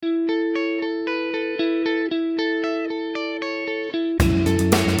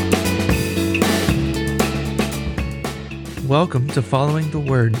Welcome to Following the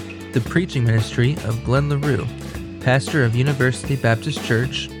Word, the preaching ministry of Glenn LaRue, pastor of University Baptist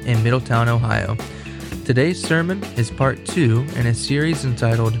Church in Middletown, Ohio. Today's sermon is part 2 in a series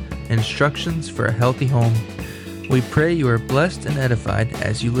entitled Instructions for a Healthy Home. We pray you are blessed and edified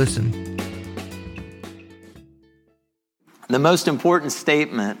as you listen. The most important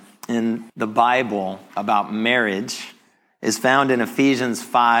statement in the Bible about marriage is found in Ephesians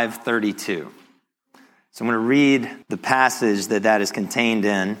 5:32. So I'm going to read the passage that is contained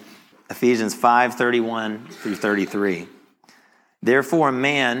in Ephesians 5:31 through 33. Therefore a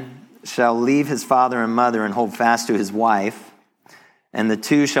man shall leave his father and mother and hold fast to his wife, and the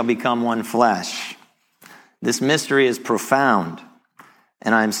two shall become one flesh. This mystery is profound,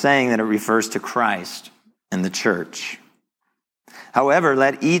 and I'm saying that it refers to Christ and the church. However,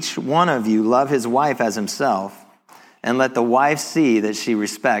 let each one of you love his wife as himself, and let the wife see that she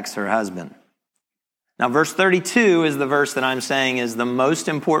respects her husband. Now, verse 32 is the verse that I'm saying is the most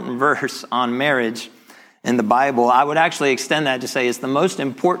important verse on marriage in the Bible. I would actually extend that to say it's the most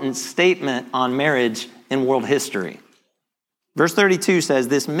important statement on marriage in world history. Verse 32 says,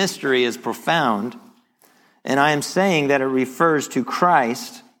 this mystery is profound, and I am saying that it refers to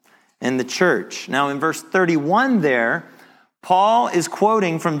Christ and the church. Now, in verse 31 there, Paul is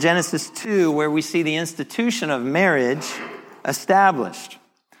quoting from Genesis 2, where we see the institution of marriage established.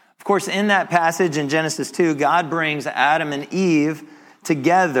 Of course, in that passage in Genesis 2, God brings Adam and Eve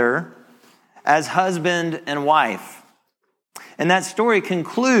together as husband and wife. And that story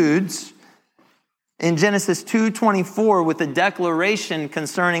concludes in Genesis 2:24 with a declaration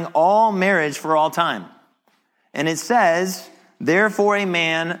concerning all marriage for all time. And it says, therefore a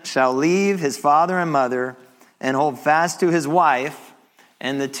man shall leave his father and mother and hold fast to his wife,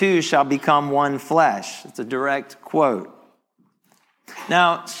 and the two shall become one flesh. It's a direct quote.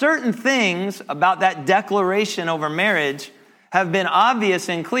 Now, certain things about that declaration over marriage have been obvious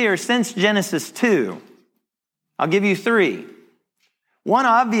and clear since Genesis 2. I'll give you 3. One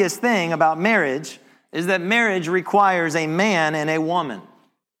obvious thing about marriage is that marriage requires a man and a woman.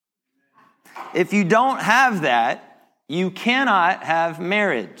 If you don't have that, you cannot have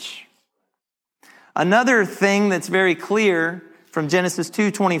marriage. Another thing that's very clear from Genesis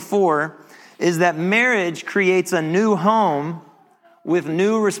 2:24 is that marriage creates a new home with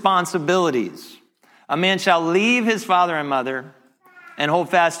new responsibilities. A man shall leave his father and mother and hold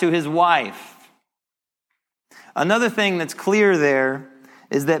fast to his wife. Another thing that's clear there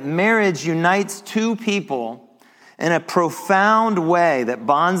is that marriage unites two people in a profound way that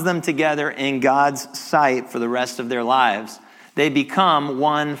bonds them together in God's sight for the rest of their lives. They become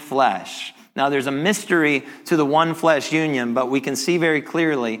one flesh. Now, there's a mystery to the one flesh union, but we can see very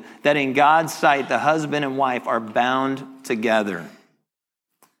clearly that in God's sight, the husband and wife are bound together.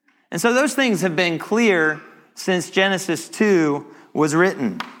 And so those things have been clear since Genesis 2 was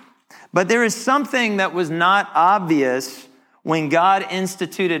written. But there is something that was not obvious when God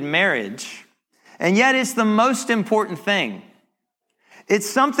instituted marriage, and yet it's the most important thing. It's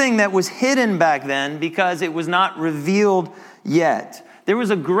something that was hidden back then because it was not revealed yet. There was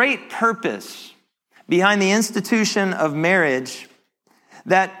a great purpose behind the institution of marriage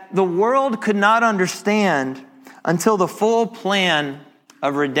that the world could not understand until the full plan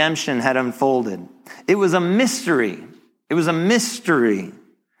of redemption had unfolded. It was a mystery. It was a mystery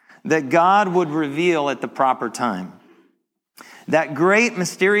that God would reveal at the proper time. That great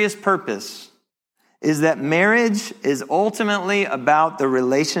mysterious purpose is that marriage is ultimately about the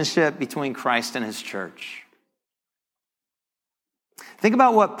relationship between Christ and his church. Think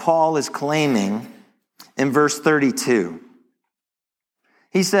about what Paul is claiming in verse 32.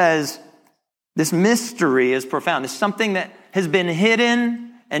 He says, this mystery is profound. It's something that has been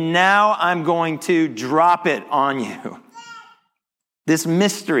hidden, and now I'm going to drop it on you. This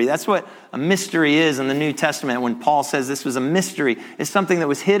mystery, that's what a mystery is in the New Testament. When Paul says this was a mystery, it's something that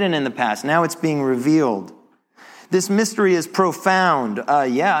was hidden in the past. Now it's being revealed. This mystery is profound.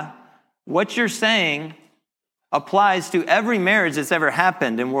 What you're saying applies to every marriage that's ever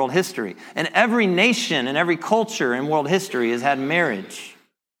happened in world history. And every nation and every culture in world history has had marriage.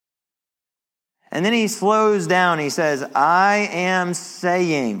 And then he slows down. He says, I am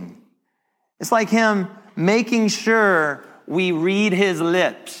saying. It's like him making sure we read his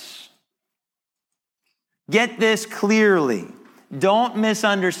lips. Get this clearly. Don't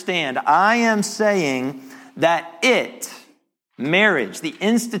misunderstand. I am saying that marriage, the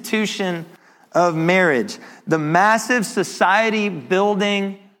institution of marriage, the massive society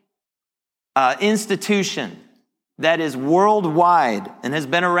building institution that is worldwide and has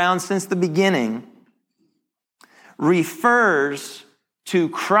been around since the beginning, refers to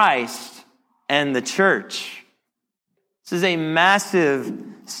Christ and the church. This is a massive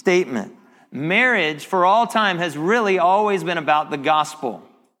statement. Marriage for all time has really always been about the gospel.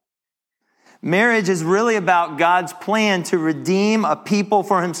 Marriage is really about God's plan to redeem a people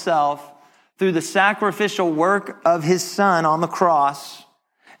for himself through the sacrificial work of his Son on the cross,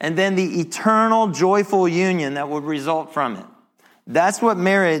 and then the eternal joyful union that would result from it. That's what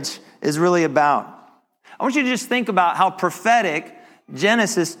marriage is really about. I want you to just think about how prophetic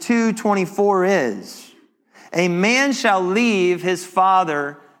Genesis 2:24 is. A man shall leave his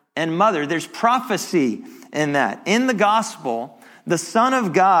father and mother. There's prophecy in that. In the gospel, the Son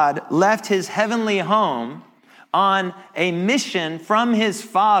of God left his heavenly home on a mission from his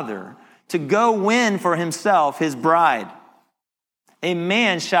Father to go win for himself his bride. A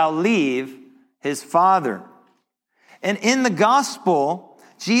man shall leave his father. And in the gospel,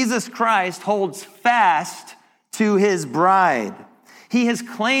 Jesus Christ holds fast to his bride. He has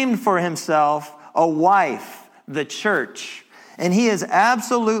claimed for himself a wife, the church, and he is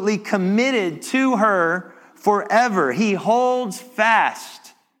absolutely committed to her forever. He holds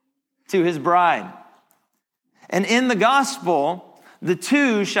fast to his bride. And in the gospel, the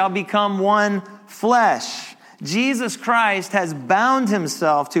two shall become one flesh. Jesus Christ has bound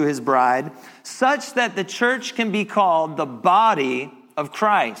himself to his bride such that the church can be called the body of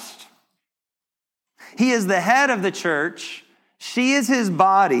Christ. He is the head of the church. She is his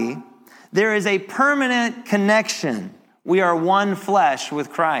body. There is a permanent connection. We are one flesh with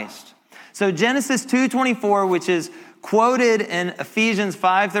Christ. So Genesis 2:24, which is quoted in Ephesians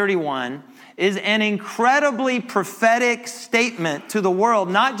 5:31, is an incredibly prophetic statement to the world,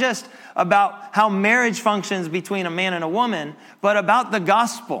 not just about how marriage functions between a man and a woman, but about the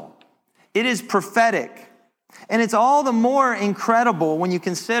gospel. It is prophetic. And it's all the more incredible when you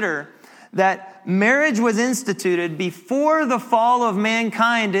consider that marriage was instituted before the fall of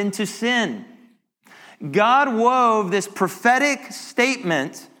mankind into sin. God wove this prophetic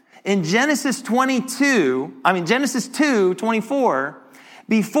statement in Genesis 2:24,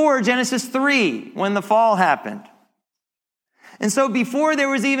 before Genesis 3, when the fall happened. And so before there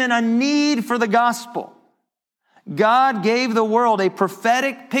was even a need for the gospel, God gave the world a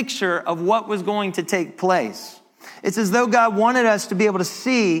prophetic picture of what was going to take place. It's as though God wanted us to be able to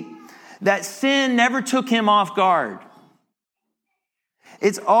see that sin never took him off guard.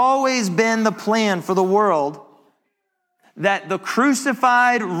 It's always been the plan for the world that the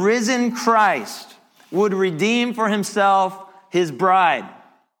crucified, risen Christ would redeem for himself his bride.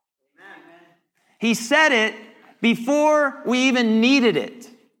 He said it before we even needed it.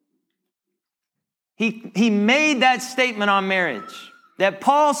 He made that statement on marriage that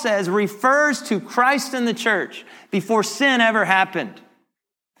Paul says refers to Christ and the church before sin ever happened.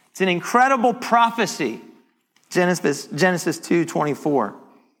 It's an incredible prophecy, Genesis 2:24.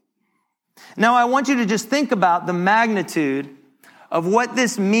 Now, I want you to just think about the magnitude of what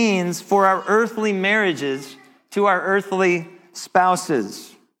this means for our earthly marriages to our earthly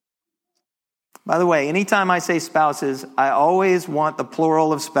spouses. By the way, anytime I say spouses, I always want the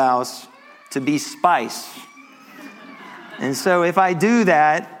plural of spouse to be spice. And so if I do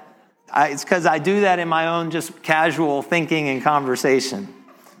that, it's because I do that in my own just casual thinking and conversation.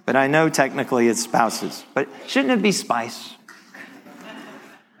 But I know technically it's spouses. But shouldn't it be spice?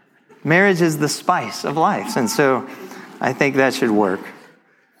 Marriage is the spice of life. And so I think that should work.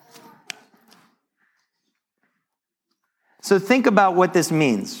 So think about what this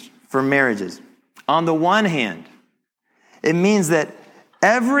means for marriages. On the one hand, it means that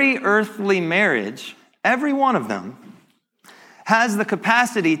every earthly marriage, every one of them, has the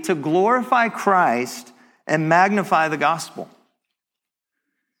capacity to glorify Christ and magnify the gospel.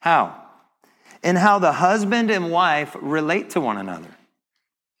 How? In how the husband and wife relate to one another.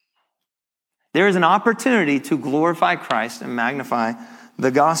 There is an opportunity to glorify Christ and magnify the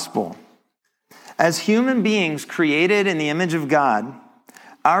gospel. As human beings created in the image of God,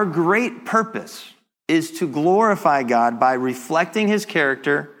 our great purpose is to glorify God by reflecting his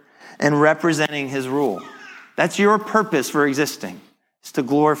character and representing his rule. That's your purpose for existing, is to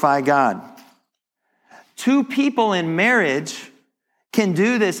glorify God. Two people in marriage can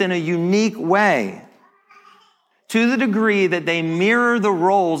do this in a unique way, to the degree that they mirror the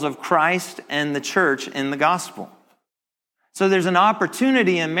roles of Christ and the church in the gospel. So there's an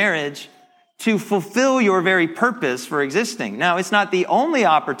opportunity in marriage to fulfill your very purpose for existing. Now, it's not the only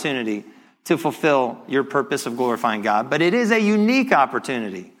opportunity to fulfill your purpose of glorifying God, but it is a unique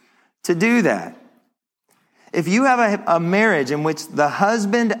opportunity to do that. If you have a marriage in which the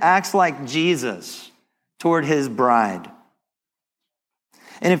husband acts like Jesus toward his bride,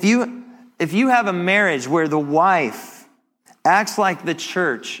 and if you have a marriage where the wife acts like the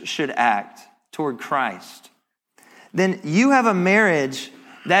church should act toward Christ, then you have a marriage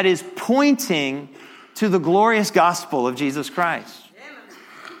that is pointing to the glorious gospel of Jesus Christ.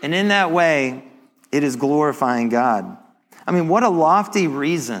 And in that way, it is glorifying God. I mean, what a lofty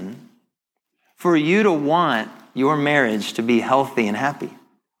reason for you to want your marriage to be healthy and happy.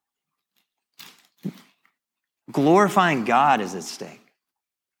 Glorifying God is at stake.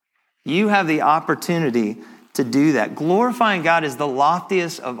 You have the opportunity to do that. Glorifying God is the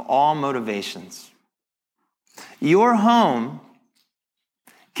loftiest of all motivations. Your home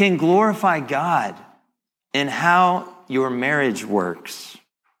can glorify God in how your marriage works.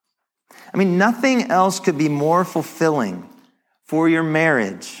 I mean, nothing else could be more fulfilling for your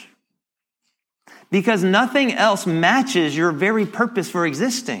marriage because nothing else matches your very purpose for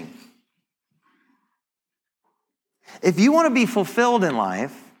existing. If you want to be fulfilled in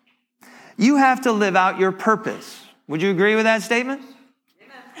life, you have to live out your purpose. Would you agree with that statement?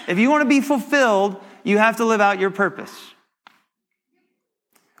 Amen. If you want to be fulfilled, you have to live out your purpose.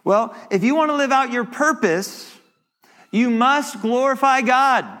 Well, if you want to live out your purpose, you must glorify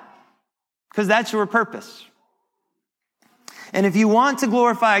God because that's your purpose. And if you want to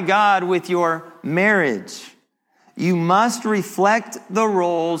glorify God with your marriage, you must reflect the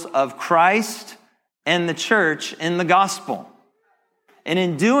roles of Christ and the church in the gospel. And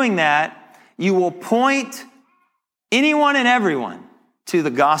in doing that, you will point anyone and everyone to the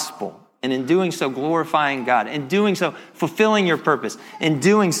gospel. And in doing so, glorifying God. In doing so, fulfilling your purpose. In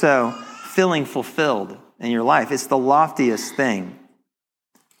doing so, feeling fulfilled in your life. It's the loftiest thing.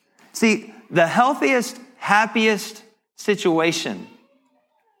 See, the healthiest, happiest situation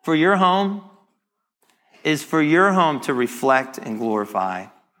for your home is for your home to reflect and glorify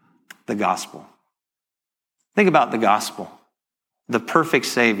the gospel. Think about the gospel. The perfect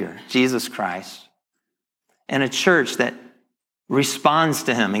Savior, Jesus Christ, and a church that responds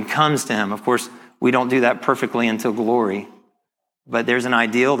to him and comes to him. Of course, we don't do that perfectly until glory, but there's an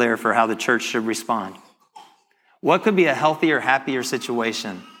ideal there for how the church should respond. What could be a healthier, happier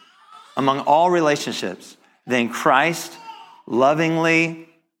situation among all relationships than Christ lovingly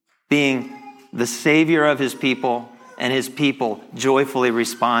being the Savior of his people and his people joyfully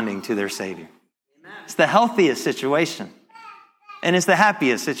responding to their Savior? It's the healthiest situation. And it's the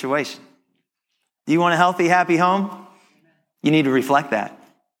happiest situation. Do you want a healthy, happy home? You need to reflect that.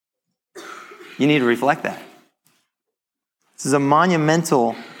 You need to reflect that. This is a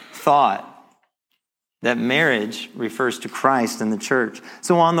monumental thought that marriage refers to Christ and the church.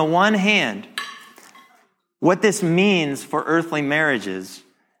 So on the one hand, what this means for earthly marriages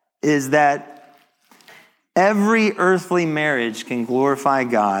is that every earthly marriage can glorify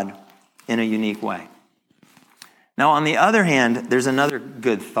God in a unique way. Now, on the other hand, there's another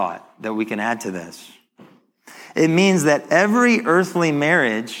good thought that we can add to this. It means that every earthly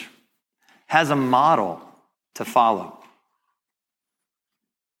marriage has a model to follow.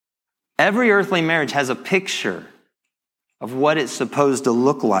 Every earthly marriage has a picture of what it's supposed to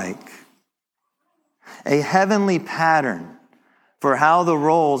look like. A heavenly pattern for how the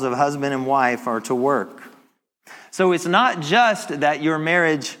roles of husband and wife are to work. So it's not just that your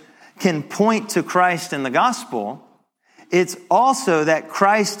marriage can point to Christ and the gospel. It's also that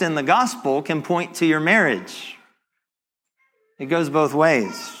Christ and the gospel can point to your marriage. It goes both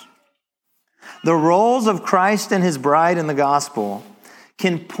ways. The roles of Christ and his bride in the gospel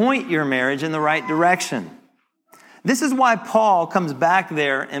can point your marriage in the right direction. This is why Paul comes back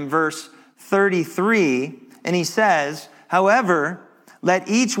there in verse 33, and he says, however, let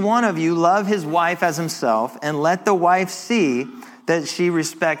each one of you love his wife as himself, and let the wife see that she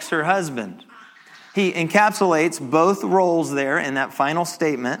respects her husband. He encapsulates both roles there in that final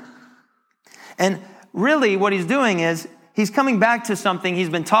statement. And really what he's doing is he's coming back to something he's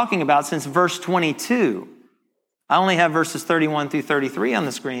been talking about since verse 22. I only have verses 31 through 33 on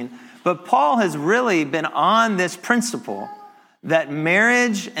the screen, but Paul has really been on this principle that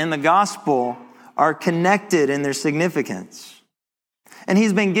marriage and the gospel are connected in their significance. And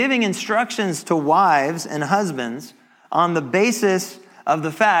he's been giving instructions to wives and husbands on the basis of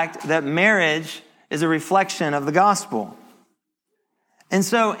the fact that marriage is a reflection of the gospel. And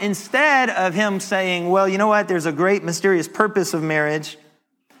so instead of him saying, well, you know what, there's a great mysterious purpose of marriage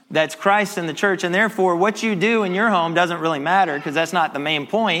that's Christ and the church, and therefore what you do in your home doesn't really matter because that's not the main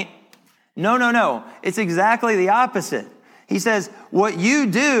point. No. It's exactly the opposite. He says, what you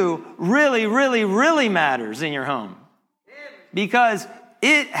do really, really, really matters in your home because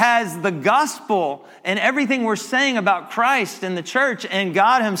it has the gospel and everything we're saying about Christ and the church and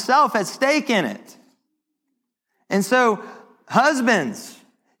God himself at stake in it. And so, husbands,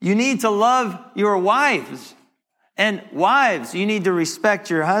 you need to love your wives. And wives, you need to respect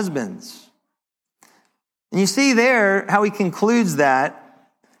your husbands. And you see there how he concludes that.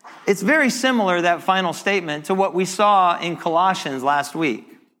 It's very similar, that final statement, to what we saw in Colossians last week.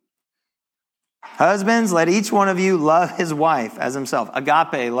 Husbands, let each one of you love his wife as himself.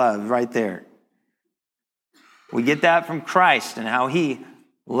 Agape love right there. We get that from Christ and how he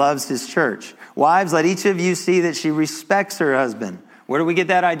loves his church. Wives, let each of you see that she respects her husband. Where do we get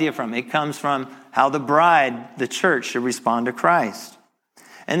that idea from? It comes from how the bride, the church, should respond to Christ.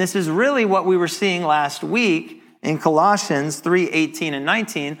 And this is really what we were seeing last week in Colossians 3:18 and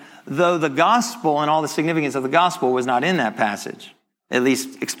 19, though the gospel and all the significance of the gospel was not in that passage, at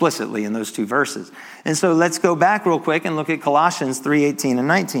least explicitly in those two verses. And so let's go back real quick and look at Colossians 3:18 and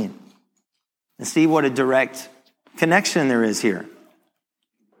 19 and see what a direct connection there is here.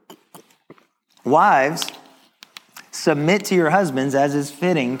 Wives, submit to your husbands as is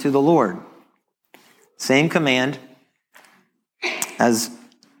fitting to the Lord. Same command as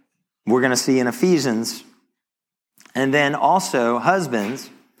we're going to see in Ephesians. And then also, husbands,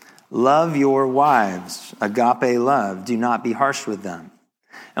 love your wives, agape love. Do not be harsh with them.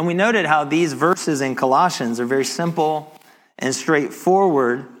 And we noted how these verses in Colossians are very simple and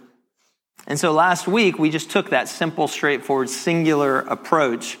straightforward. And so last week, we just took that simple, straightforward, singular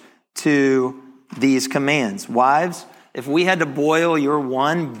approach to these commands. Wives, if we had to boil your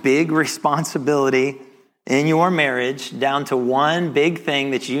one big responsibility in your marriage down to one big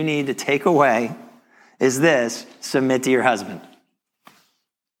thing that you need to take away, is this: submit to your husband.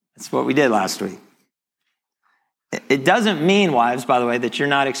 That's what we did last week. It doesn't mean, wives, by the way, that you're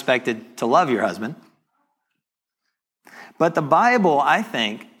not expected to love your husband. But the Bible, I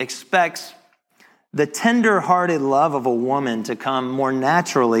think, expects the tender-hearted love of a woman to come more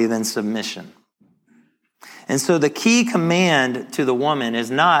naturally than submission. And so the key command to the woman is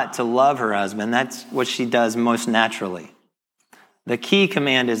not to love her husband. That's what she does most naturally. The key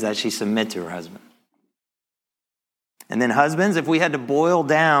command is that she submit to her husband. And then husbands, if we had to boil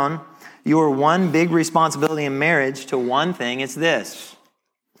down your one big responsibility in marriage to one thing, it's this: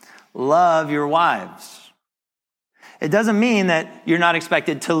 love your wives. It doesn't mean that you're not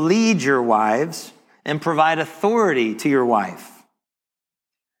expected to lead your wives and provide authority to your wife.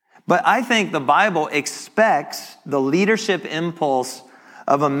 But I think the Bible expects the leadership impulse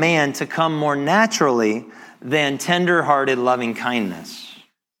of a man to come more naturally than tender-hearted loving kindness.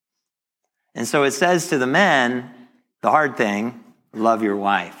 And so it says to the men, the hard thing, love your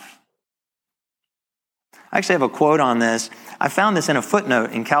wife. I actually have a quote on this. I found this in a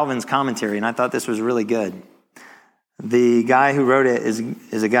footnote in Calvin's commentary, and I thought this was really good. The guy who wrote it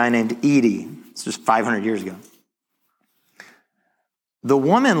is a guy named Edie. It's just 500 years ago. The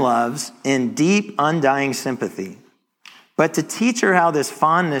woman loves in deep, undying sympathy, but to teach her how this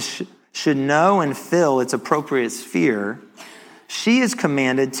fondness should know and fill its appropriate sphere, she is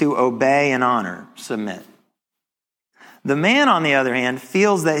commanded to obey and honor, submit. The man, on the other hand,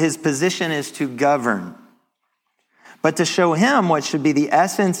 feels that his position is to govern. But to show him what should be the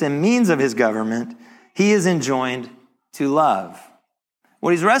essence and means of his government, he is enjoined to love.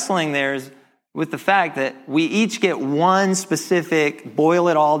 What he's wrestling there is with the fact that we each get one specific, boil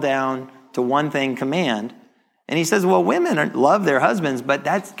it all down to one thing command. And he says, well, women love their husbands, but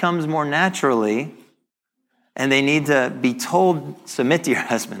that comes more naturally, and they need to be told, submit to your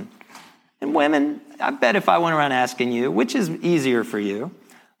husband. And women, I bet if I went around asking you, which is easier for you,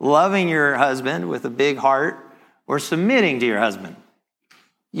 loving your husband with a big heart or submitting to your husband?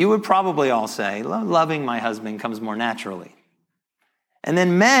 You would probably all say, loving my husband comes more naturally. And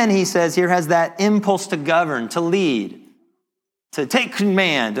then men, he says here, has that impulse to govern, to lead, to take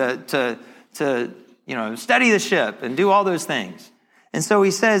command, to steady the ship and do all those things. And so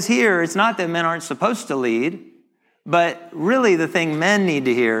he says here, it's not that men aren't supposed to lead, but really the thing men need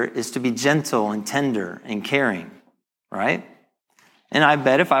to hear is to be gentle and tender and caring, right? And I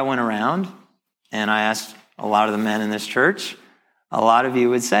bet if I went around and I asked a lot of the men in this church, a lot of you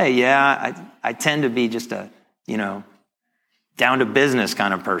would say, yeah, I tend to be just a, down to business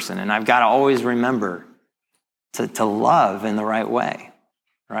kind of person. And I've got to always remember to love in the right way,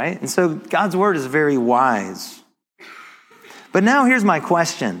 right? And so God's word is very wise. But now here's my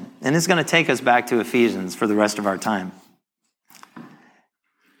question, and it's going to take us back to Ephesians for the rest of our time.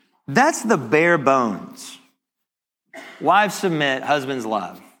 That's the bare bones. Wives submit, husbands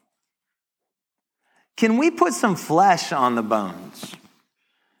love. Can we put some flesh on the bones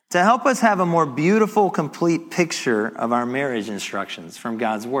to help us have a more beautiful, complete picture of our marriage instructions from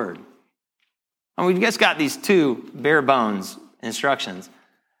God's word? And we've just got these two bare bones instructions.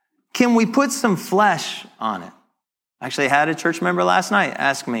 Can we put some flesh on it? Actually, I had a church member last night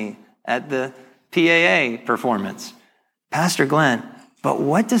ask me at the PAA performance, Pastor Glenn, but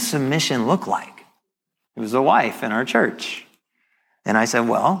what does submission look like? who's a wife in our church. And I said,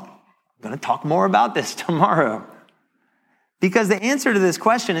 well, I'm going to talk more about this tomorrow. Because the answer to this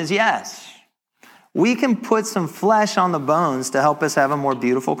question is yes. We can put some flesh on the bones to help us have a more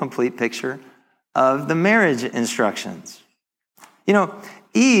beautiful, complete picture of the marriage instructions. You know,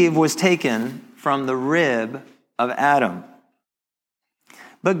 Eve was taken from the rib of Adam.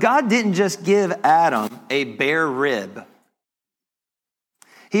 But God didn't just give Adam a bare rib.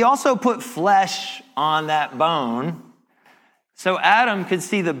 He also put flesh on that bone so Adam could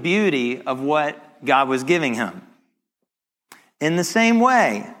see the beauty of what God was giving him. In the same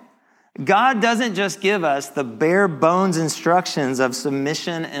way, God doesn't just give us the bare bones instructions of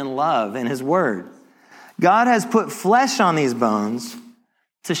submission and love in his word. God has put flesh on these bones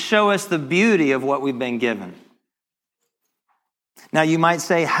to show us the beauty of what we've been given. Now you might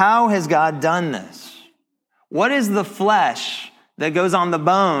say, how has God done this? What is the flesh that goes on the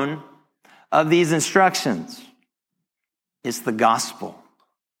bone of these instructions? It's the gospel.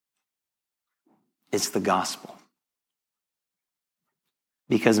 It's the gospel.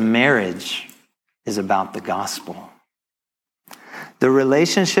 Because marriage is about the gospel. The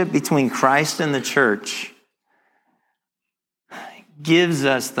relationship between Christ and the church gives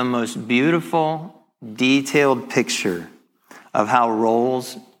us the most beautiful, detailed picture of how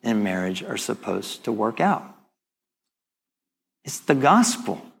roles in marriage are supposed to work out. It's the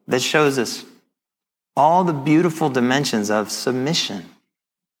gospel that shows us all the beautiful dimensions of submission.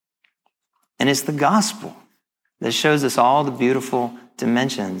 And it's the gospel that shows us all the beautiful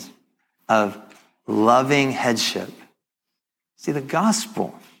dimensions of loving headship. See, the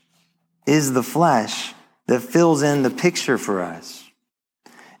gospel is the flesh that fills in the picture for us.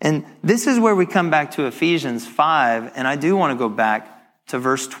 And this is where we come back to Ephesians 5, and I do want to go back to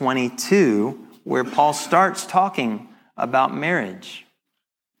verse 22, where Paul starts talking about marriage.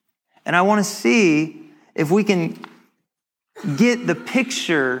 And I want to see if we can get the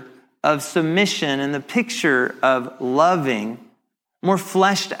picture of submission and the picture of loving more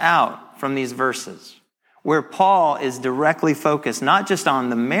fleshed out from these verses, where Paul is directly focused not just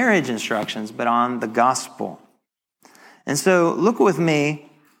on the marriage instructions, but on the gospel. And so look with me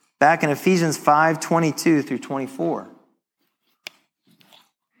back in Ephesians 5:22 through 24.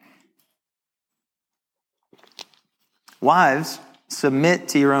 Wives, submit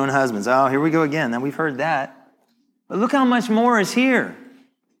to your own husbands. Oh, here we go again. Now we've heard that. But look how much more is here.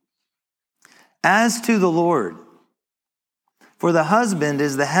 As to the Lord, for the husband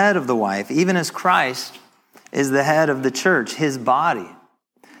is the head of the wife, even as Christ is the head of the church, his body,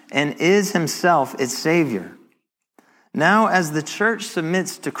 and is himself its Savior. Now, as the church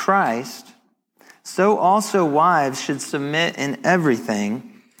submits to Christ, so also wives should submit in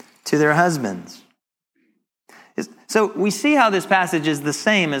everything to their husbands. So we see how this passage is the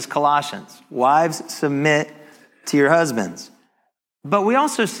same as Colossians. Wives, submit to your husbands. But we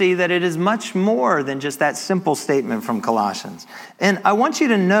also see that it is much more than just that simple statement from Colossians. And I want you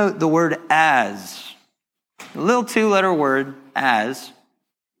to note the word as. A little two-letter word, as.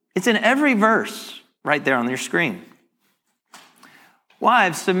 It's in every verse right there on your screen.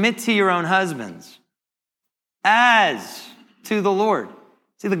 Wives, submit to your own husbands as to the Lord.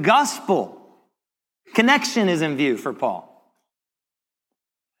 See, the gospel connection is in view for Paul.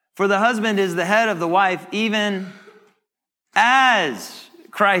 For the husband is the head of the wife, even as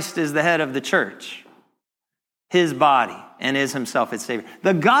Christ is the head of the church, his body, and is himself its Savior.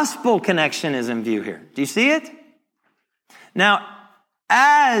 The gospel connection is in view here. Do you see it? Now,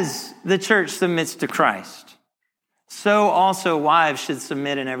 as the church submits to Christ, so also wives should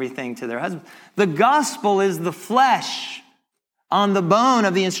submit in everything to their husbands. The gospel is the flesh on the bone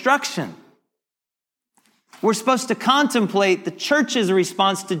of the instruction. We're supposed to contemplate the church's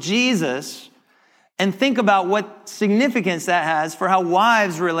response to Jesus and think about what significance that has for how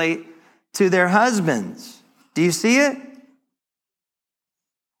wives relate to their husbands. Do you see it?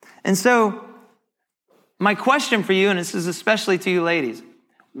 And so, my question for you, and this is especially to you ladies,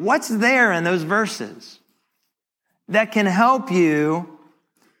 what's there in those verses that can help you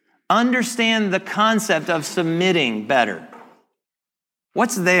understand the concept of submitting better?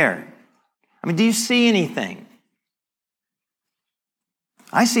 What's there? I mean, do you see anything?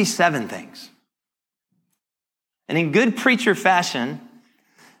 I see 7 things. And in good preacher fashion,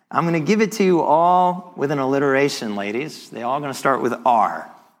 I'm going to give it to you all with an alliteration, ladies. They're all going to start with R.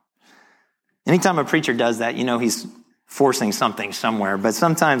 Anytime a preacher does that, you know he's forcing something somewhere, but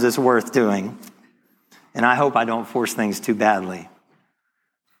sometimes it's worth doing. And I hope I don't force things too badly.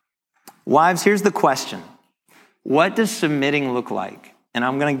 Wives, here's the question. What does submitting look like? And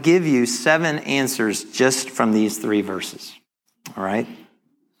I'm going to give you 7 answers just from these 3 verses. All right?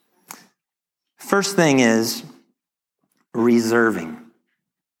 First thing is reserving.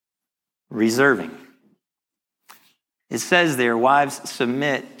 Reserving. It says there, wives,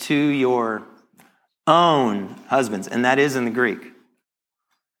 submit to your own husbands, and that is in the Greek.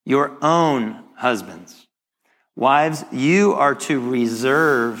 Your own husbands. Wives, you are to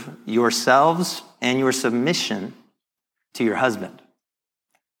reserve yourselves and your submission to your husband.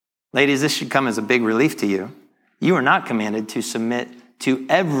 Ladies, this should come as a big relief to you. You are not commanded to submit to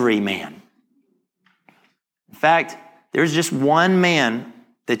every man. In fact, there's just one man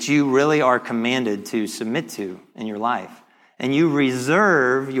that you really are commanded to submit to in your life. And you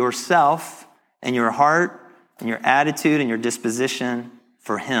reserve yourself and your heart and your attitude and your disposition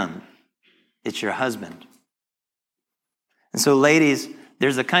for him. It's your husband. And so, ladies,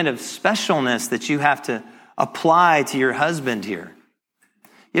 there's a kind of specialness that you have to apply to your husband here.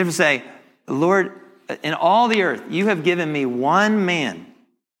 You have to say, Lord, in all the earth, you have given me one man,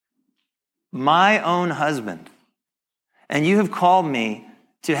 my own husband, and you have called me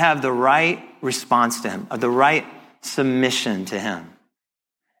to have the right response to him, the right submission to him.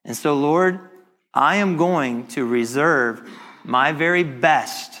 And so, Lord, I am going to reserve my very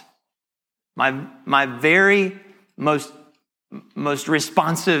best, my very most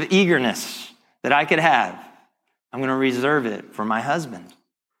responsive eagerness that I could have. I'm going to reserve it for my husband.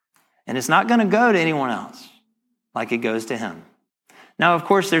 And it's not going to go to anyone else like it goes to him. Now, of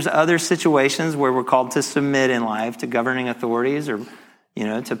course, there's other situations where we're called to submit in life to governing authorities or,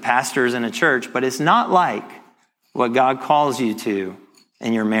 to pastors in a church, but it's not like what God calls you to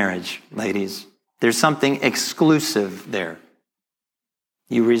in your marriage, ladies. There's something exclusive there.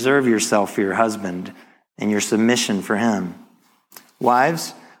 You reserve yourself for your husband and your submission for him.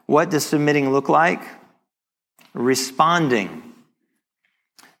 Wives, what does submitting look like? Responding.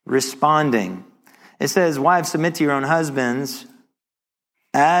 Responding. It says, wives, submit to your own husbands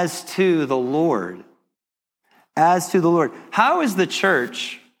as to the Lord. As to the Lord. How is the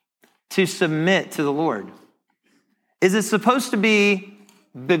church to submit to the Lord? Is it supposed to be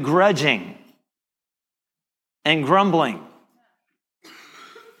begrudging and grumbling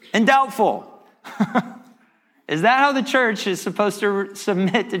and doubtful? Is that how the church is supposed to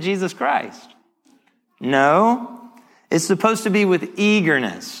submit to Jesus Christ? No. It's supposed to be with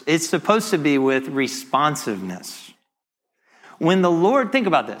eagerness. It's supposed to be with responsiveness. When the Lord, think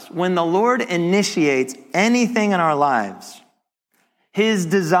about this, when the Lord initiates anything in our lives, his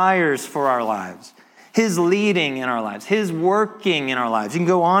desires for our lives, his leading in our lives, his working in our lives, you can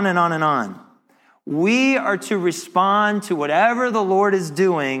go on and on and on. We are to respond to whatever the Lord is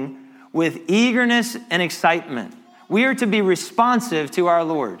doing with eagerness and excitement. We are to be responsive to our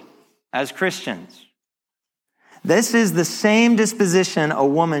Lord as Christians. This is the same disposition a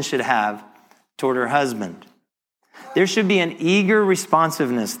woman should have toward her husband. There should be an eager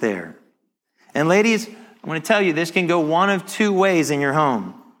responsiveness there. And ladies, I'm going to tell you, this can go one of two ways in your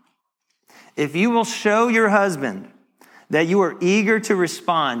home. If you will show your husband that you are eager to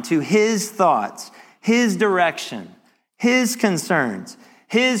respond to his thoughts, his direction, his concerns,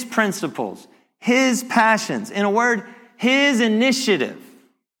 his principles, his passions, in a word, his initiative,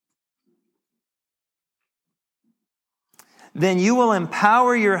 then you will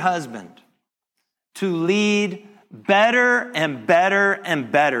empower your husband to lead better and better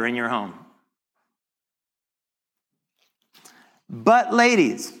and better in your home. But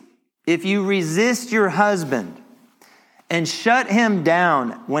ladies, if you resist your husband and shut him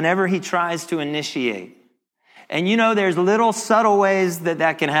down whenever he tries to initiate, and there's little subtle ways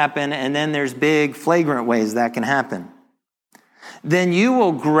that can happen, and then there's big flagrant ways that can happen, then you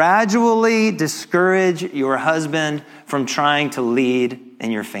will gradually discourage your husband from trying to lead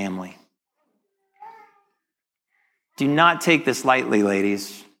in your family. Do not take this lightly,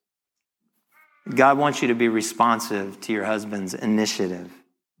 ladies. God wants you to be responsive to your husband's initiative.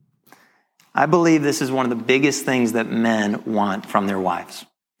 I believe this is one of the biggest things that men want from their wives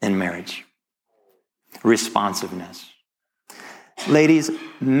in marriage. Responsiveness. Ladies,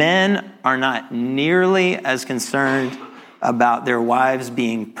 men are not nearly as concerned about their wives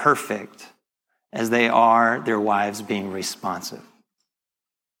being perfect as they are their wives being responsive.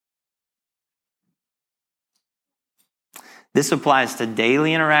 This applies to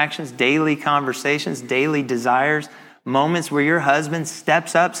daily interactions, daily conversations, daily desires, moments where your husband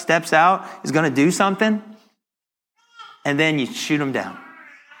steps up, steps out, is going to do something, and then you shoot him down.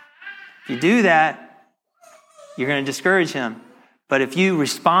 If you do that, you're going to discourage him. But if you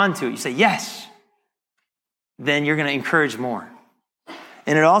respond to it, you say, yes, then you're going to encourage more.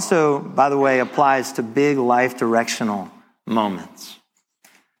 And it also, by the way, applies to big life directional moments.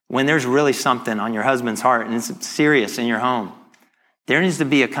 When there's really something on your husband's heart and it's serious in your home, There needs to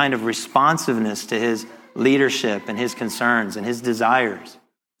be a kind of responsiveness to his leadership and his concerns and his desires,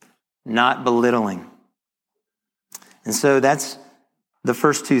 not belittling. And so that's the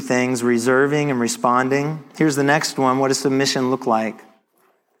first two things, reserving and responding. Here's the next one. What does submission look like?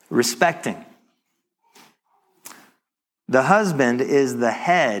 Respecting. The husband is the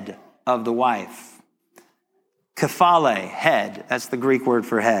head of the wife. Kephale, head. That's the Greek word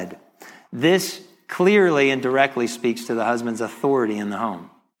for head. This clearly and directly speaks to the husband's authority in the home.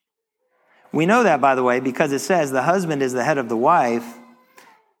 We know that, by the way, because it says the husband is the head of the wife,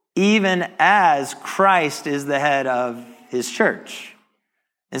 even as Christ is the head of his church.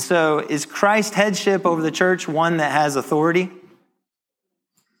 And so is Christ's headship over the church one that has authority?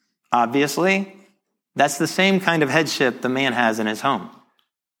 Obviously. That's the same kind of headship the man has in his home.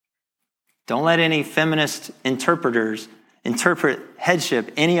 Don't let any feminist interpreters interpret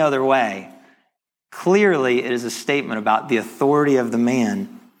headship any other way. Clearly, it is a statement about the authority of the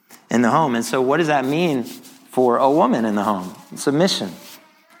man in the home. And so what does that mean for a woman in the home? Submission.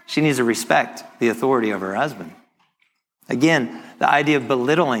 She needs to respect the authority of her husband. Again, the idea of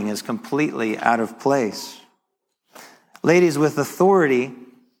belittling is completely out of place. Ladies, with authority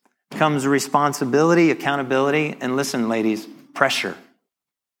comes responsibility, accountability, and listen, ladies, pressure.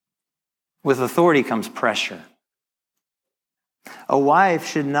 With authority comes pressure. A wife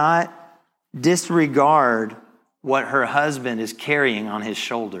should not disregard what her husband is carrying on his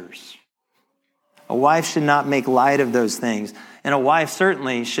shoulders. A wife should not make light of those things. And a wife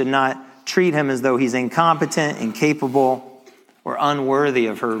certainly should not treat him as though he's incompetent, incapable, or unworthy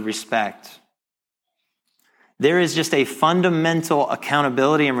of her respect. There is just a fundamental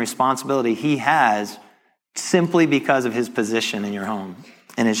accountability and responsibility he has simply because of his position in your home.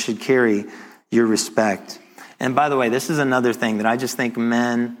 And it should carry your respect. And by the way, this is another thing that I just think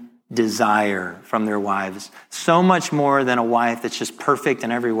men desire from their wives. So much more than a wife that's just perfect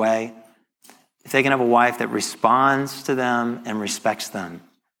in every way. If they can have a wife that responds to them and respects them,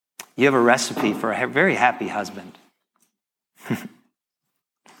 you have a recipe for a very happy husband.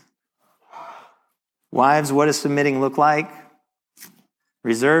 Wives, what does submitting look like?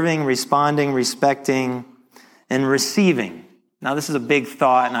 Reserving, responding, respecting, and receiving. Now, this is a big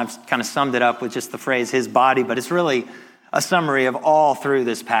thought, and I've kind of summed it up with just the phrase, his body, but it's really a summary of all through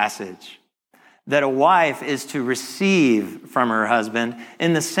this passage. That a wife is to receive from her husband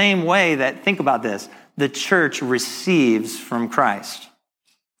in the same way that, think about this, the church receives from Christ.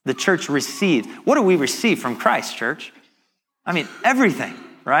 The church receives. What do we receive from Christ, church? I mean, everything,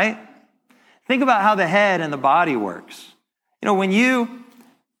 right? Think about how the head and the body works. You know, when you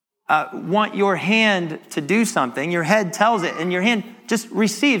want your hand to do something, your head tells it, and your hand just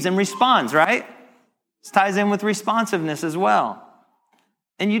receives and responds, right? This ties in with responsiveness as well.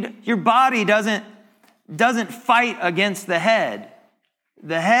 And your body doesn't fight against the head.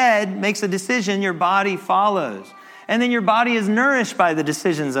 The head makes a decision, your body follows. And then your body is nourished by the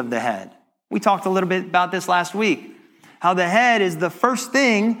decisions of the head. We talked a little bit about this last week. How the head is the first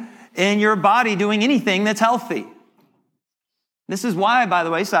thing in your body doing anything that's healthy. This is why, by the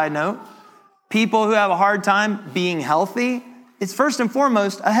way, side note, people who have a hard time being healthy, it's first and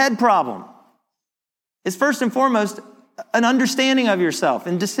foremost a head problem. It's first and foremost an understanding of yourself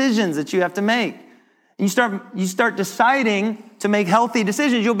and decisions that you have to make. And you start deciding to make healthy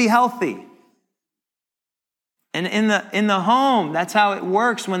decisions, you'll be healthy. And in the home, that's how it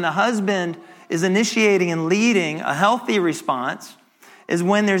works when the husband is initiating and leading a healthy response, is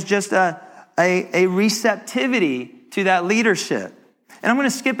when there's just a receptivity to that leadership. And I'm going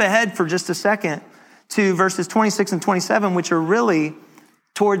to skip ahead for just a second to verses 26 and 27, which are really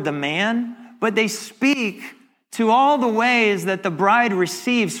toward the man, but they speak to all the ways that the bride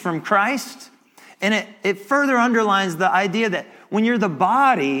receives from Christ. And it further underlines the idea that when you're the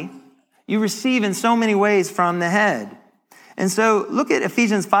body, you receive in so many ways from the head. And so look at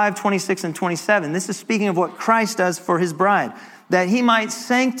Ephesians 5, 26 and 27. This is speaking of what Christ does for his bride, that he might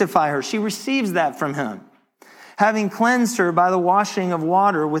sanctify her. She receives that from him, having cleansed her by the washing of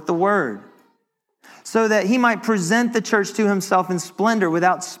water with the word, so that he might present the church to himself in splendor,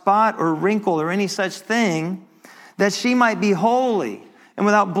 without spot or wrinkle or any such thing, that she might be holy and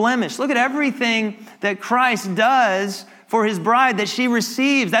without blemish. Look at everything that Christ does for his bride that she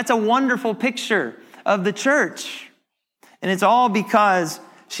receives. That's a wonderful picture of the church. And it's all because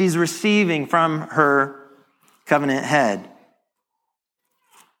she's receiving from her covenant head.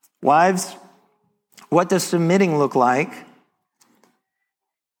 Wives, what does submitting look like?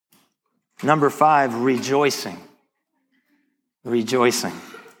 Number 5, rejoicing. Rejoicing.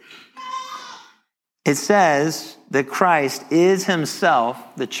 It says that Christ is himself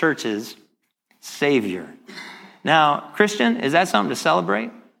the church's Savior. Now, Christian, is that something to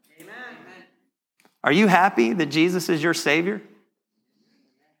celebrate? Amen. Are you happy that Jesus is your Savior?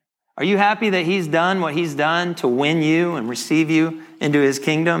 Are you happy that he's done what he's done to win you and receive you into his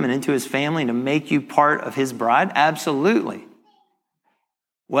kingdom and into his family and to make you part of his bride? Absolutely.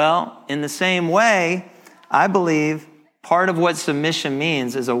 Well, in the same way, I believe part of what submission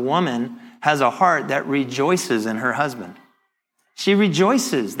means is a woman has a heart that rejoices in her husband. She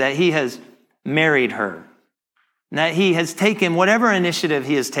rejoices that he has married her, and that he has taken whatever initiative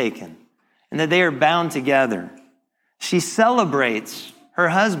he has taken, and that they are bound together. She celebrates her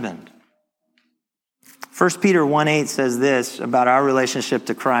husband. 1 Peter 1:8 says this about our relationship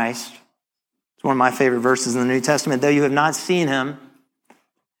to Christ. It's one of my favorite verses in the New Testament. Though you have not seen him,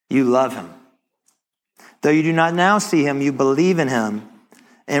 you love him. Though you do not now see him, you believe in him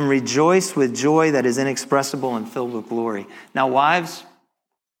and rejoice with joy that is inexpressible and filled with glory. Now, wives,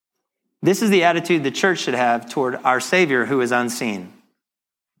 this is the attitude the church should have toward our Savior who is unseen.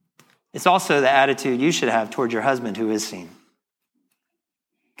 It's also the attitude you should have toward your husband who is seen.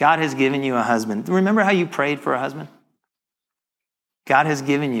 God has given you a husband. Remember how you prayed for a husband? God has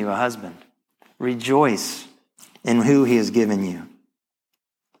given you a husband. Rejoice in who he has given you.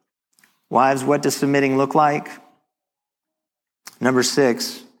 Wives, what does submitting look like? Number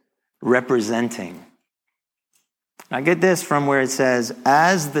 6, representing. Now get this from where it says,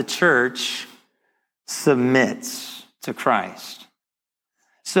 as the church submits to Christ.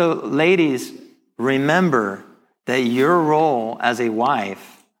 So ladies, remember that your role as a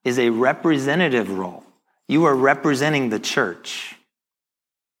wife is a representative role. You are representing the church.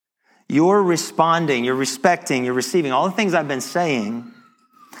 You're responding, you're respecting, you're receiving all the things I've been saying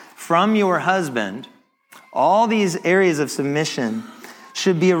from your husband. All these areas of submission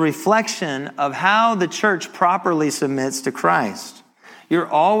should be a reflection of how the church properly submits to Christ. You're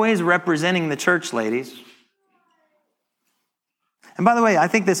always representing the church, ladies. And by the way, I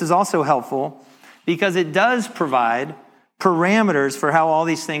think this is also helpful because it does provide parameters for how all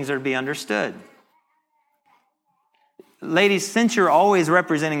these things are to be understood. Ladies, since you're always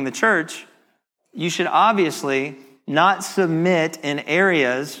representing the church, you should obviously not submit in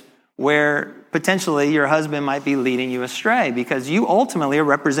areas where potentially your husband might be leading you astray, because you ultimately are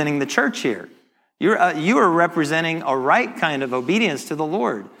representing the church here. You are representing a right kind of obedience to the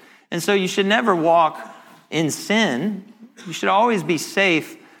Lord. And so you should never walk in sin. You should always be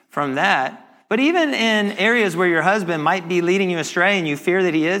safe from that. But even in areas where your husband might be leading you astray and you fear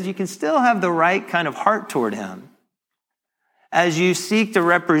that he is, you can still have the right kind of heart toward him as you seek to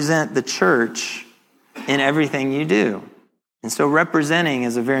represent the church in everything you do. And so representing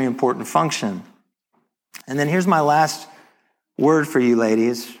is a very important function. And then here's my last word for you,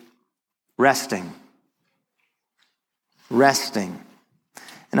 ladies. Resting. Resting.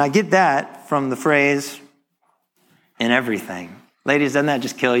 And I get that from the phrase, in everything. Ladies, doesn't that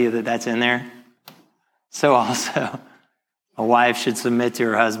just kill you that that's in there? So also, a wife should submit to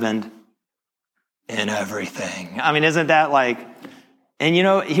her husband in everything. I mean, isn't that like, and you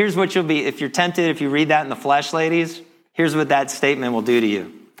know, here's what you'll be, if you're tempted, if you read that in the flesh, ladies, here's what that statement will do to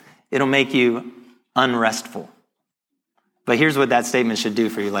you. It'll make you unrestful. But here's what that statement should do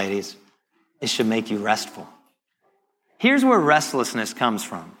for you, ladies. It should make you restful. Here's where restlessness comes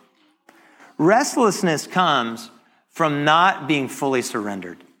from. Restlessness comes from not being fully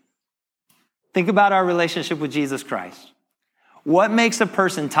surrendered. Think about our relationship with Jesus Christ. What makes a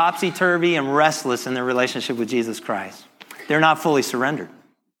person topsy-turvy and restless in their relationship with Jesus Christ? They're not fully surrendered.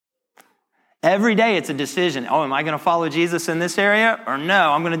 Every day it's a decision. Oh, am I going to follow Jesus in this area? Or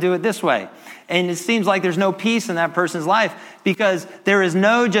no, I'm going to do it this way. And it seems like there's no peace in that person's life because there is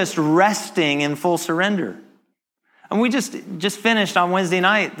no just resting in full surrender. And we just finished on Wednesday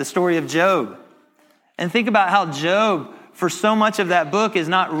night the story of Job. And think about how Job, for so much of that book, is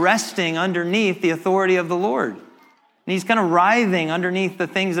not resting underneath the authority of the Lord. And he's kind of writhing underneath the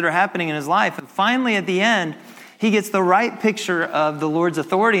things that are happening in his life. And finally, at the end, he gets the right picture of the Lord's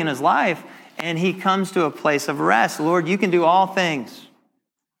authority in his life, and he comes to a place of rest. Lord, you can do all things.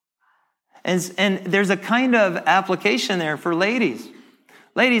 And there's a kind of application there for ladies.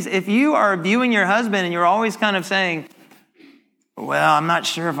 Ladies, if you are viewing your husband and you're always kind of saying, well, I'm not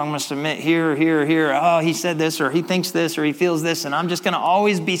sure if I'm going to submit here or here or here. Oh, he said this or he thinks this or he feels this, and I'm just going to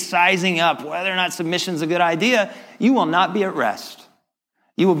always be sizing up whether or not submission is a good idea. You will not be at rest.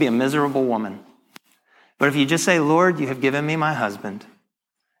 You will be a miserable woman. But if you just say, Lord, you have given me my husband,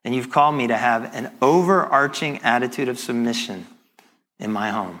 and you've called me to have an overarching attitude of submission in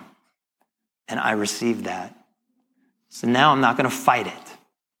my home, and I received that. So now I'm not going to fight it,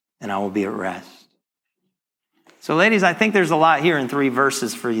 and I will be at rest. So ladies, I think there's a lot here in 3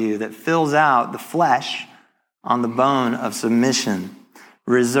 verses for you that fills out the flesh on the bone of submission,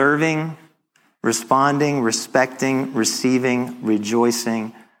 reserving, responding, respecting, receiving,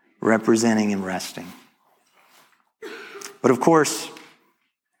 rejoicing, representing, and resting. But of course,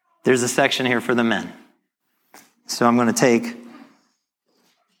 there's a section here for the men. So I'm going to take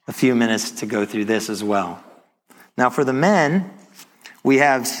a few minutes to go through this as well. Now for the men, we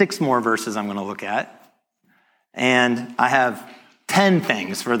have 6 more verses I'm going to look at. And I have 10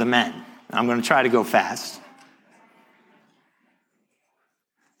 things for the men. I'm going to try to go fast.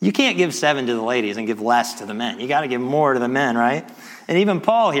 You can't give 7 to the ladies and give less to the men. You got to give more to the men, right? And even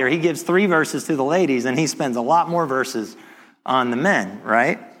Paul here, he gives 3 verses to the ladies, and he spends a lot more verses on the men,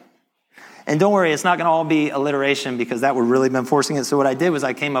 right? And don't worry, it's not going to all be alliteration because that would really been forcing it. So what I did was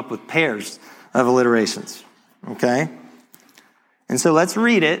I came up with pairs of alliterations, okay? And so let's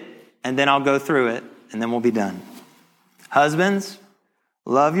read it, and then I'll go through it, and then we'll be done. Husbands,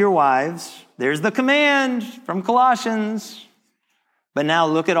 love your wives. There's the command from Colossians. But now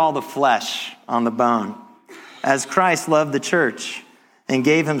look at all the flesh on the bone. As Christ loved the church and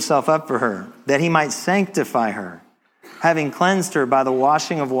gave himself up for her, that he might sanctify her, having cleansed her by the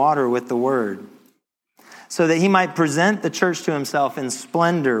washing of water with the word, so that he might present the church to himself in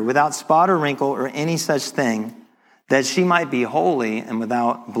splendor, without spot or wrinkle or any such thing, that she might be holy and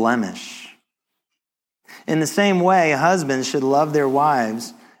without blemish. In the same way, husbands should love their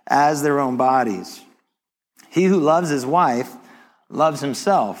wives as their own bodies. He who loves his wife loves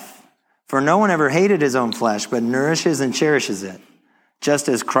himself. For no one ever hated his own flesh, but nourishes and cherishes it, just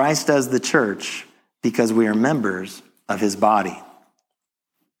as Christ does the church, because we are members of his body.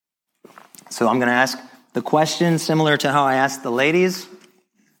 So I'm going to ask the question similar to how I asked the ladies.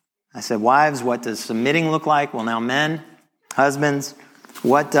 I said, wives, what does submitting look like? Well, now men, husbands,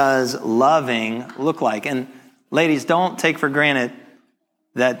 what does loving look like? And ladies, don't take for granted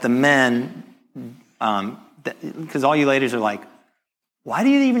that the men, because all you ladies are like, why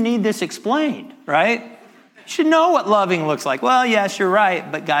do you even need this explained, right? You should know what loving looks like. Well, yes, you're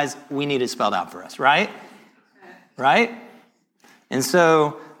right, but guys, we need it spelled out for us, right? Right? And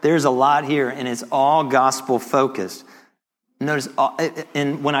so there's a lot here, and it's all gospel focused. Notice,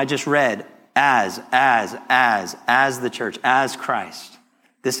 and when I just read, as the church, as Christ,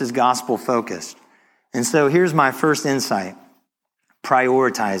 this is gospel focused. And so here's my first insight,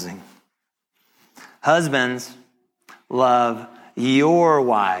 prioritizing. Husbands, love your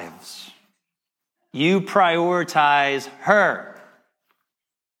wives. You prioritize her.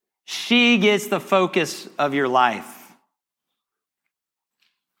 She gets the focus of your life.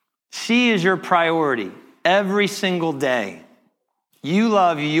 She is your priority every single day. You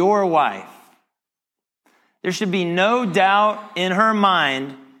love your wife. There should be no doubt in her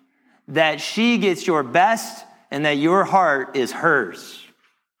mind that she gets your best and that your heart is hers.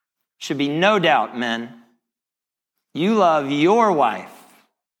 Should be no doubt, men. You love your wife.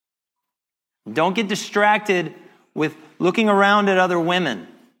 Don't get distracted with looking around at other women.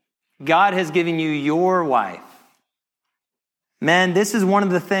 God has given you your wife. Men, this is one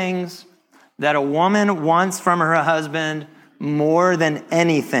of the things that a woman wants from her husband more than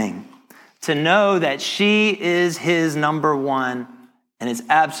anything. To know that she is his number one, and it's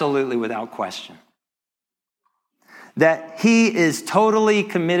absolutely without question. That he is totally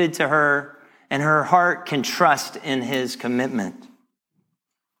committed to her, and her heart can trust in his commitment.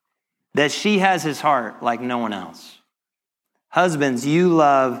 That she has his heart like no one else. Husbands, you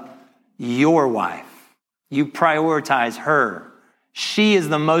love your wife. You prioritize her. She is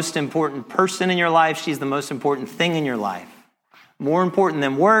the most important person in your life. She's the most important thing in your life. More important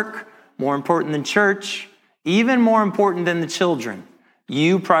than work, more important than church, even more important than the children.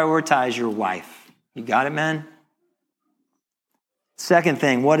 You prioritize your wife. You got it, man? Second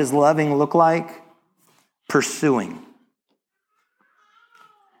thing, what does loving look like? Pursuing.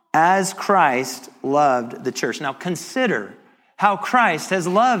 As Christ loved the church. Now consider how Christ has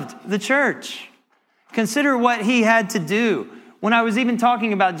loved the church. Consider what he had to do. When I was even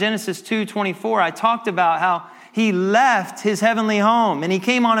talking about Genesis 2:24, I talked about how he left his heavenly home and he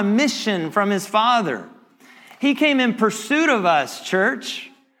came on a mission from his Father. He came in pursuit of us,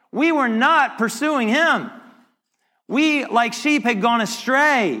 church. We were not pursuing him. We, like sheep, had gone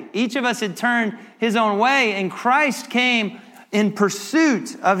astray. Each of us had turned his own way, and Christ came in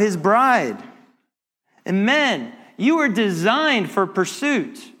pursuit of his bride. And men, you were designed for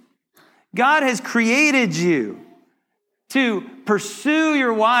pursuit. God has created you to pursue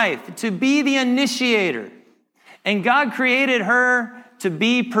your wife, to be the initiator. And God created her to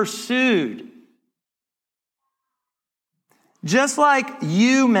be pursued. Just like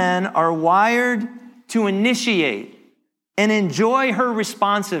you men are wired to initiate and enjoy her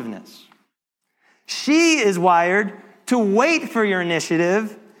responsiveness. She is wired to wait for your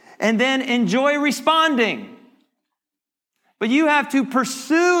initiative and then enjoy responding. But you have to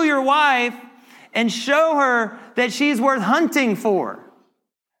pursue your wife and show her that she's worth hunting for,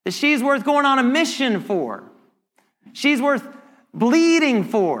 that she's worth going on a mission for, she's worth bleeding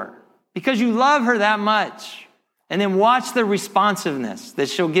for, because you love her that much. And then watch the responsiveness that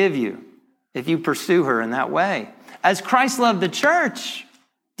she'll give you if you pursue her in that way. As Christ loved the church,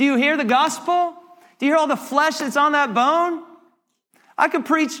 do you hear the gospel? Do you hear all the flesh that's on that bone? I could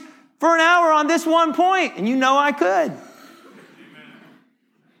preach for an hour on this one point, and you know I could.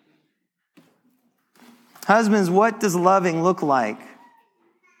 Husbands, what does loving look like?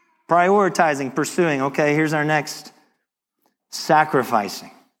 Prioritizing, pursuing. Okay, here's our next.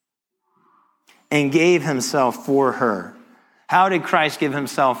 Sacrificing. And gave himself for her. How did Christ give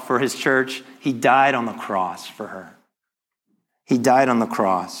himself for his church? He died on the cross for her. He died on the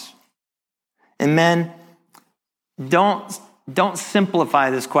cross. And men, don't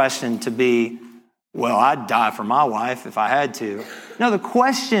simplify this question to be, well, I'd die for my wife if I had to. No, the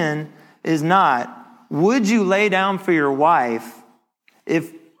question is not, would you lay down for your wife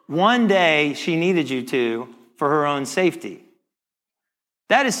if one day she needed you to for her own safety?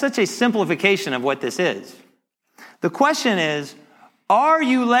 That is such a simplification of what this is. The question is, are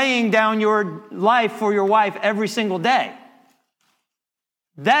you laying down your life for your wife every single day?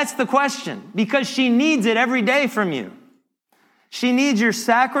 That's the question, because she needs it every day from you. She needs your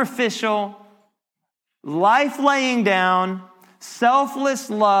sacrificial, life laying down, selfless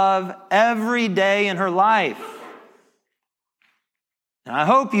love every day in her life. And I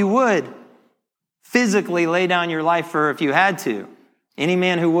hope you would physically lay down your life for her if you had to. Any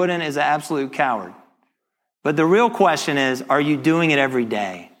man who wouldn't is an absolute coward. But the real question is, are you doing it every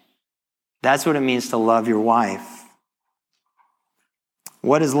day? That's what it means to love your wife.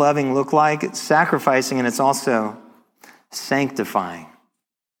 What does loving look like? It's sacrificing, and it's also sanctifying.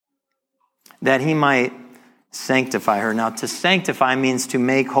 That he might sanctify her. Now, to sanctify means to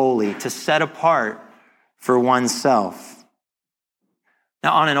make holy, to set apart for oneself.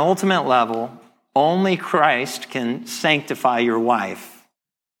 Now, on an ultimate level, only Christ can sanctify your wife,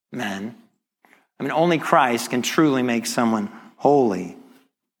 men. I mean, only Christ can truly make someone holy.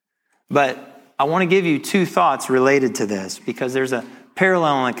 But I want to give you two thoughts related to this, because there's a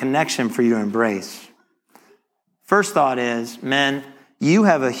parallel and a connection for you to embrace. First thought is, men, you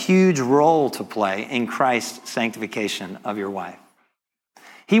have a huge role to play in Christ's sanctification of your wife.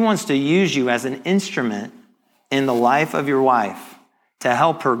 He wants to use you as an instrument in the life of your wife to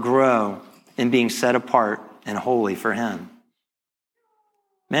help her grow in being set apart and holy for him.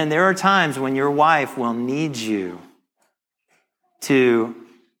 Man, there are times when your wife will need you to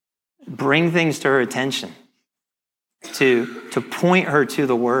bring things to her attention, to point her to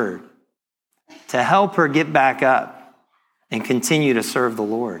the word, to help her get back up and continue to serve the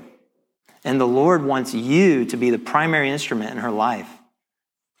Lord. And the Lord wants you to be the primary instrument in her life.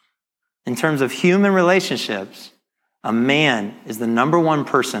 In terms of human relationships, a man is the number one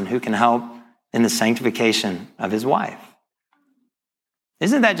person who can help in the sanctification of his wife.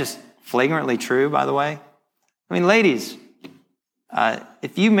 Isn't that just flagrantly true, by the way? I mean, ladies,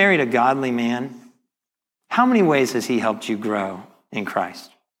 if you married a godly man, how many ways has he helped you grow in Christ?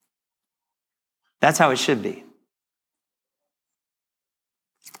 That's how it should be.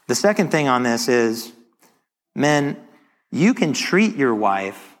 The second thing on this is, men, you can treat your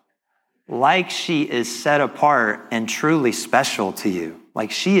wife like she is set apart and truly special to you,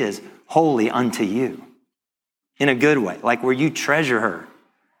 like she is holy unto you in a good way, like where you treasure her.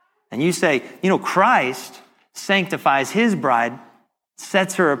 And you say, Christ sanctifies his bride,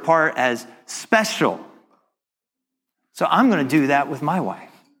 sets her apart as special. So I'm going to do that with my wife.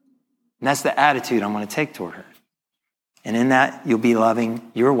 And that's the attitude I'm going to take toward her. And in that, you'll be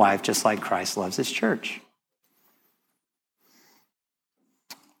loving your wife just like Christ loves his church.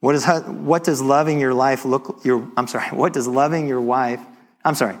 What does loving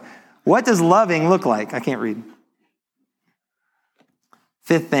look like? I can't read.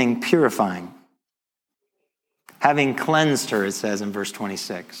 Fifth thing, purifying. Having cleansed her, it says in verse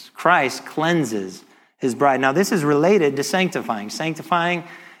 26. Christ cleanses his bride. Now, this is related to sanctifying. Sanctifying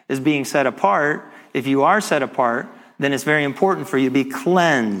is being set apart. If you are set apart, then it's very important for you to be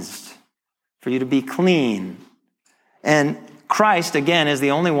cleansed, for you to be clean. And Christ, again, is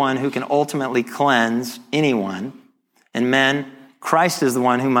the only one who can ultimately cleanse anyone. And men, Christ is the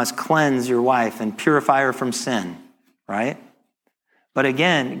one who must cleanse your wife and purify her from sin, right? But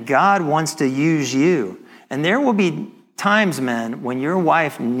again, God wants to use you. And there will be times, men, when your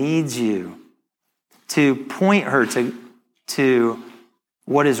wife needs you to point her to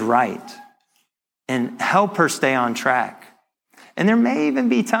what is right. and help her stay on track. And there may even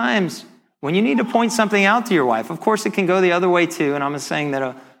be times when you need to point something out to your wife. Of course, it can go the other way too. And I'm not saying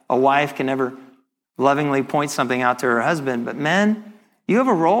that a wife can never lovingly point something out to her husband. But men, you have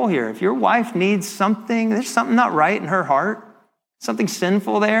a role here. If your wife needs something, there's something not right in her heart, something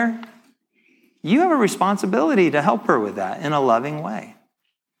sinful there, you have a responsibility to help her with that in a loving way.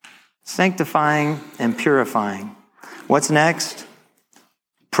 Sanctifying and purifying. What's next?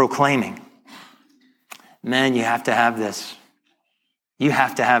 Proclaiming. Men, you have to have this. You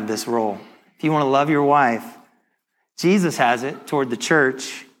have to have this role. If you want to love your wife, Jesus has it toward the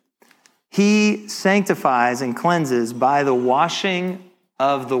church. He sanctifies and cleanses by the washing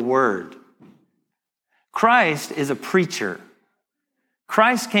of the word. Christ is a preacher.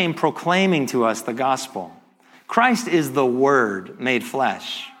 Christ came proclaiming to us the gospel. Christ is the word made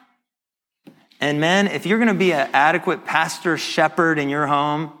flesh. And men, if you're going to be an adequate pastor, shepherd in your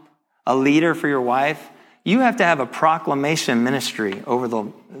home, a leader for your wife, you have to have a proclamation ministry over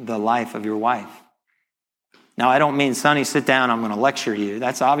the life of your wife. Now, I don't mean, Sonny, sit down, I'm going to lecture you.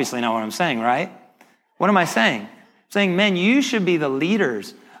 That's obviously not what I'm saying, right? What am I saying? I'm saying, men, you should be the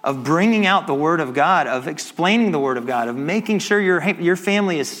leaders of bringing out the word of God, of explaining the word of God, of making sure your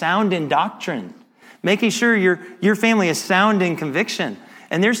family is sound in doctrine, making sure your family is sound in conviction.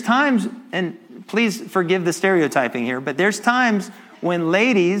 And there's times, and please forgive the stereotyping here, but there's times when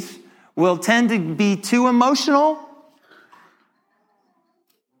ladies will tend to be too emotional.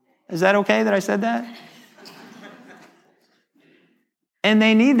 Is that okay that I said that? And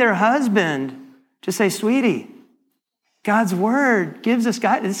they need their husband to say, sweetie, God's word gives us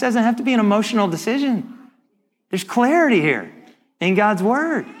guidance. This doesn't have to be an emotional decision. There's clarity here in God's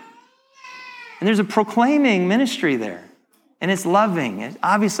word. And there's a proclaiming ministry there. And it's loving. It's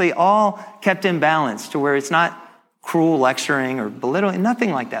obviously all kept in balance to where it's not cruel lecturing or belittling,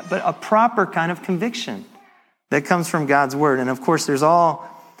 nothing like that, but a proper kind of conviction that comes from God's word. And of course, there's all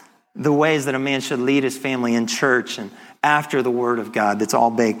the ways that a man should lead his family in church and after the word of God. That's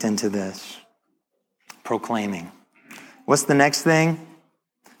all baked into this. Proclaiming. What's the next thing?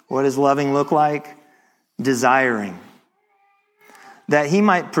 What does loving look like? Desiring. That he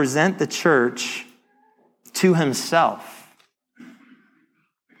might present the church to himself.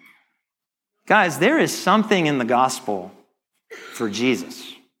 Guys, there is something in the gospel for Jesus.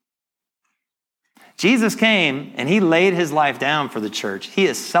 Jesus came and he laid his life down for the church. He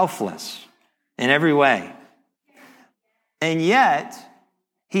is selfless in every way. And yet,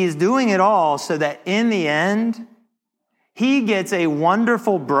 he's doing it all so that in the end, he gets a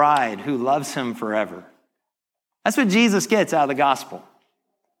wonderful bride who loves him forever. That's what Jesus gets out of the gospel.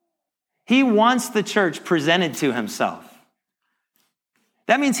 He wants the church presented to himself.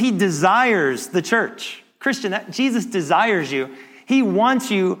 That means he desires the church. Christian, Jesus desires you. He wants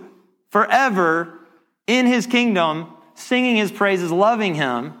you forever in his kingdom, singing his praises, loving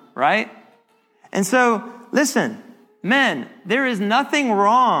him, right? And so, listen, men, there is nothing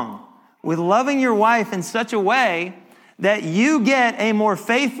wrong with loving your wife in such a way that you get a more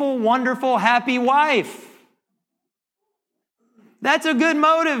faithful, wonderful, happy wife. That's a good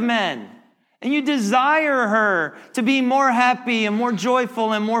motive, men. And you desire her to be more happy and more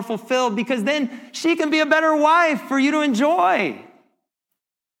joyful and more fulfilled because then she can be a better wife for you to enjoy.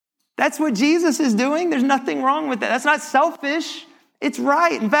 That's what Jesus is doing. There's nothing wrong with that. That's not selfish. It's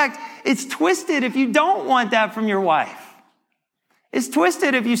right. In fact, it's twisted if you don't want that from your wife. It's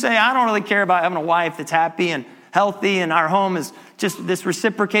twisted if you say, I don't really care about having a wife that's happy and healthy and our home is just this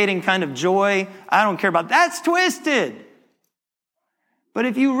reciprocating kind of joy. I don't care about that. That's twisted. But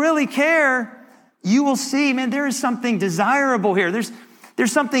if you really care, you will see, man, there is something desirable here.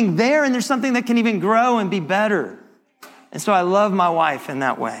 There's something there, and there's something that can even grow and be better. And so I love my wife in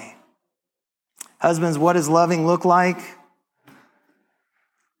that way. Husbands, what does loving look like?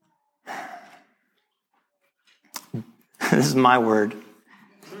 This is my word.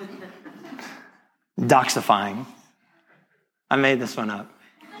 Doxifying. I made this one up.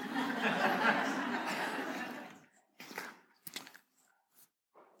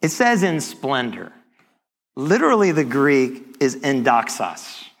 It says in splendor. Literally, the Greek is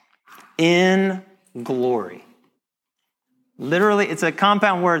endoxos, in glory. Literally, it's a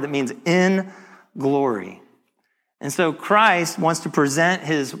compound word that means in glory. And so Christ wants to present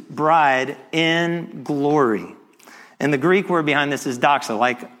his bride in glory. And the Greek word behind this is doxa,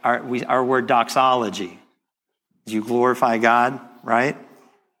 like our word doxology. You glorify God, right?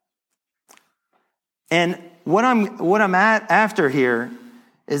 And what I'm after here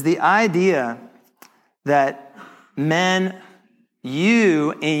is the idea that men,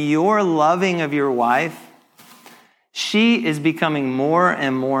 you, in your loving of your wife, she is becoming more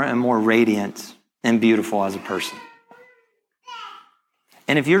and more and more radiant and beautiful as a person.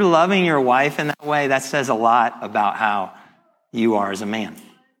 And if you're loving your wife in that way, that says a lot about how you are as a man.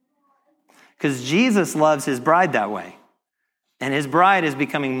 Because Jesus loves his bride that way. And his bride is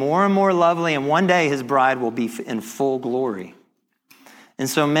becoming more and more lovely, and one day his bride will be in full glory. And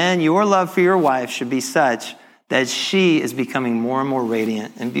so, men, your love for your wife should be such that she is becoming more and more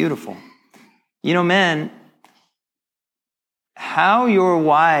radiant and beautiful. You know, men, how your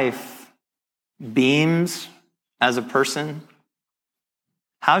wife beams as a person,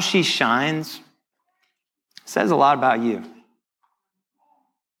 how she shines, says a lot about you.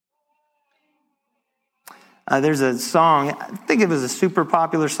 There's a song, I think it was a super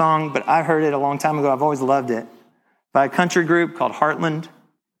popular song, but I heard it a long time ago. I've always loved it, by a country group called Heartland. I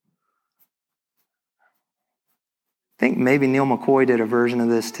think maybe Neil McCoy did a version of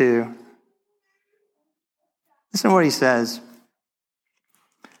this too. Listen to what he says.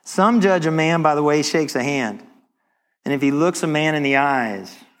 Some judge a man by the way he shakes a hand, and if he looks a man in the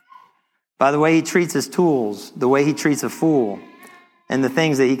eyes, by the way he treats his tools, the way he treats a fool, and the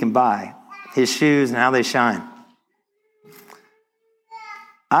things that he can buy, his shoes and how they shine.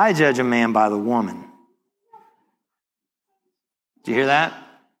 I judge a man by the woman. Do you hear that?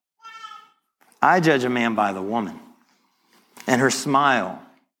 I judge a man by the woman and her smile,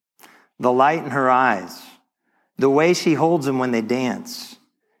 the light in her eyes, the way she holds him when they dance.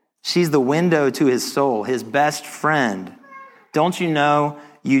 She's the window to his soul, his best friend. Don't you know,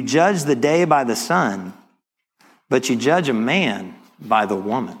 you judge the day by the sun, but you judge a man by the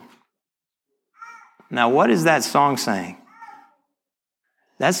woman. Now, what is that song saying?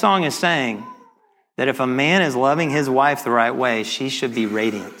 That song is saying that if a man is loving his wife the right way, she should be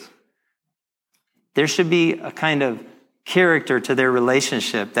radiant. There should be a kind of character to their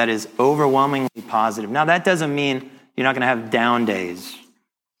relationship that is overwhelmingly positive. Now, that doesn't mean you're not going to have down days.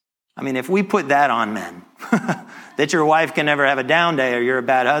 I mean, if we put that on men, that your wife can never have a down day or you're a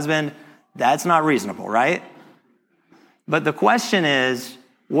bad husband, that's not reasonable, right? But the question is,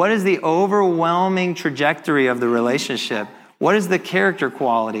 what is the overwhelming trajectory of the relationship? What is the character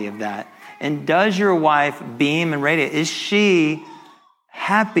quality of that? And does your wife beam and radiate? Is she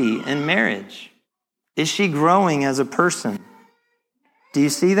happy in marriage? Is she growing as a person? Do you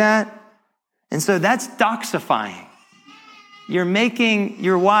see that? And so that's doxifying. You're making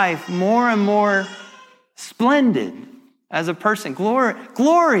your wife more and more splendid as a person,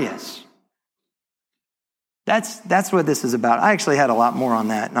 glorious. That's what this is about. I actually had a lot more on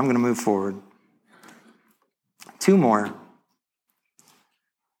that, and I'm going to move forward. 2 more.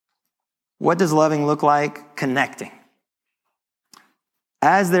 What does loving look like? Connecting.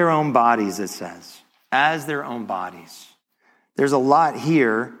 As their own bodies, it says. As their own bodies. There's a lot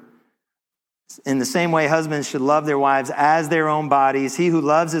here. In the same way, husbands should love their wives as their own bodies. He who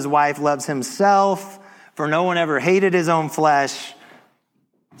loves his wife loves himself, for no one ever hated his own flesh.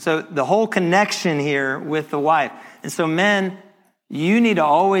 So the whole connection here with the wife. And so men, you need to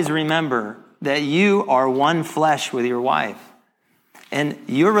always remember that you are one flesh with your wife. And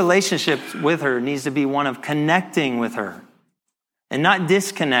your relationship with her needs to be one of connecting with her and not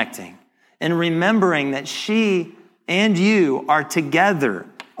disconnecting. And remembering that she and you are together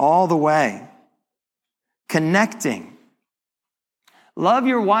all the way. Connecting. Love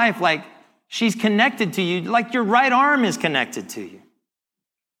your wife like she's connected to you, like your right arm is connected to you.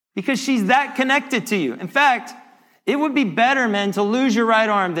 Because she's that connected to you. In fact, it would be better, men, to lose your right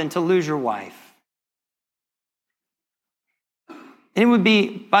arm than to lose your wife. And it would be,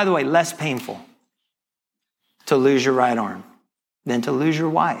 by the way, less painful to lose your right arm than to lose your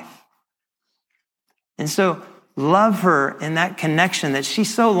wife. And so love her in that connection that she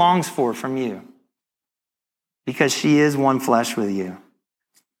so longs for from you. Because she is one flesh with you.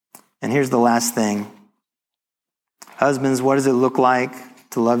 And here's the last thing. Husbands, what does it look like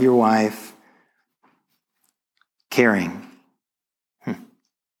to love your wife? Caring. It's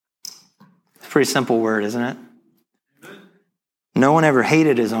a pretty simple word, isn't it? No one ever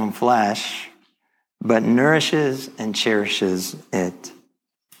hated his own flesh, but nourishes and cherishes it.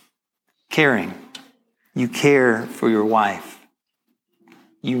 Caring. You care for your wife.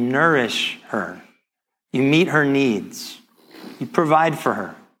 You nourish her. You meet her needs. You provide for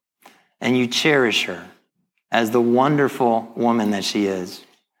her. And you cherish her as the wonderful woman that she is.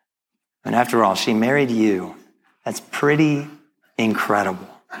 And after all, she married you. That's pretty incredible.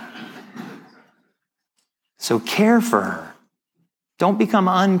 So care for her. Don't become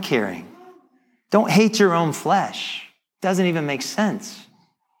uncaring. Don't hate your own flesh. It doesn't even make sense.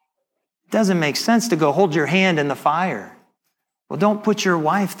 It doesn't make sense to go hold your hand in the fire. Well, don't put your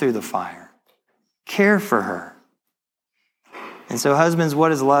wife through the fire. Care for her. And so husbands, what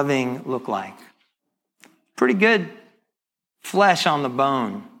does loving look like? pretty good flesh on the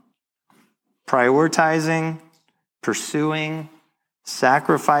bone. Prioritizing, pursuing,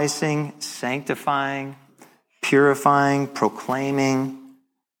 sacrificing, sanctifying, purifying, proclaiming,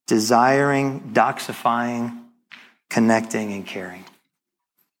 desiring, doxifying, connecting, and caring.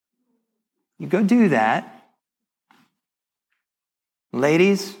 You go do that.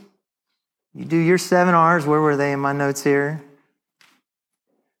 Ladies, you do your 7 R's. Where were they in my notes here?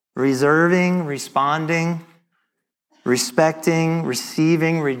 Reserving, responding, respecting,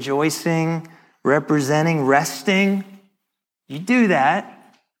 receiving, rejoicing, representing, resting. You do that.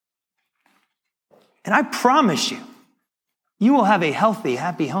 And I promise you, you will have a healthy,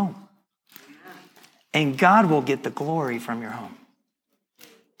 happy home. And God will get the glory from your home.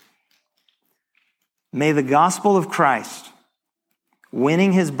 May the gospel of Christ,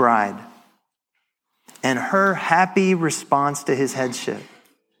 winning his bride, and her happy response to his headship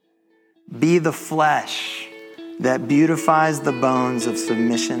be the flesh that beautifies the bones of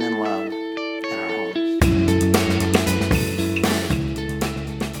submission and love in our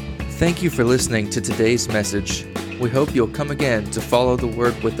homes. Thank you for listening to today's message. We hope you'll come again to follow the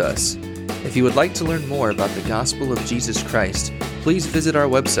word with us. If you would like to learn more about the gospel of Jesus Christ, please visit our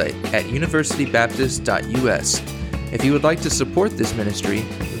website at universitybaptist.us. If you would like to support this ministry,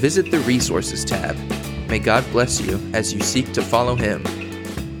 visit the Resources tab. May God bless you as you seek to follow Him.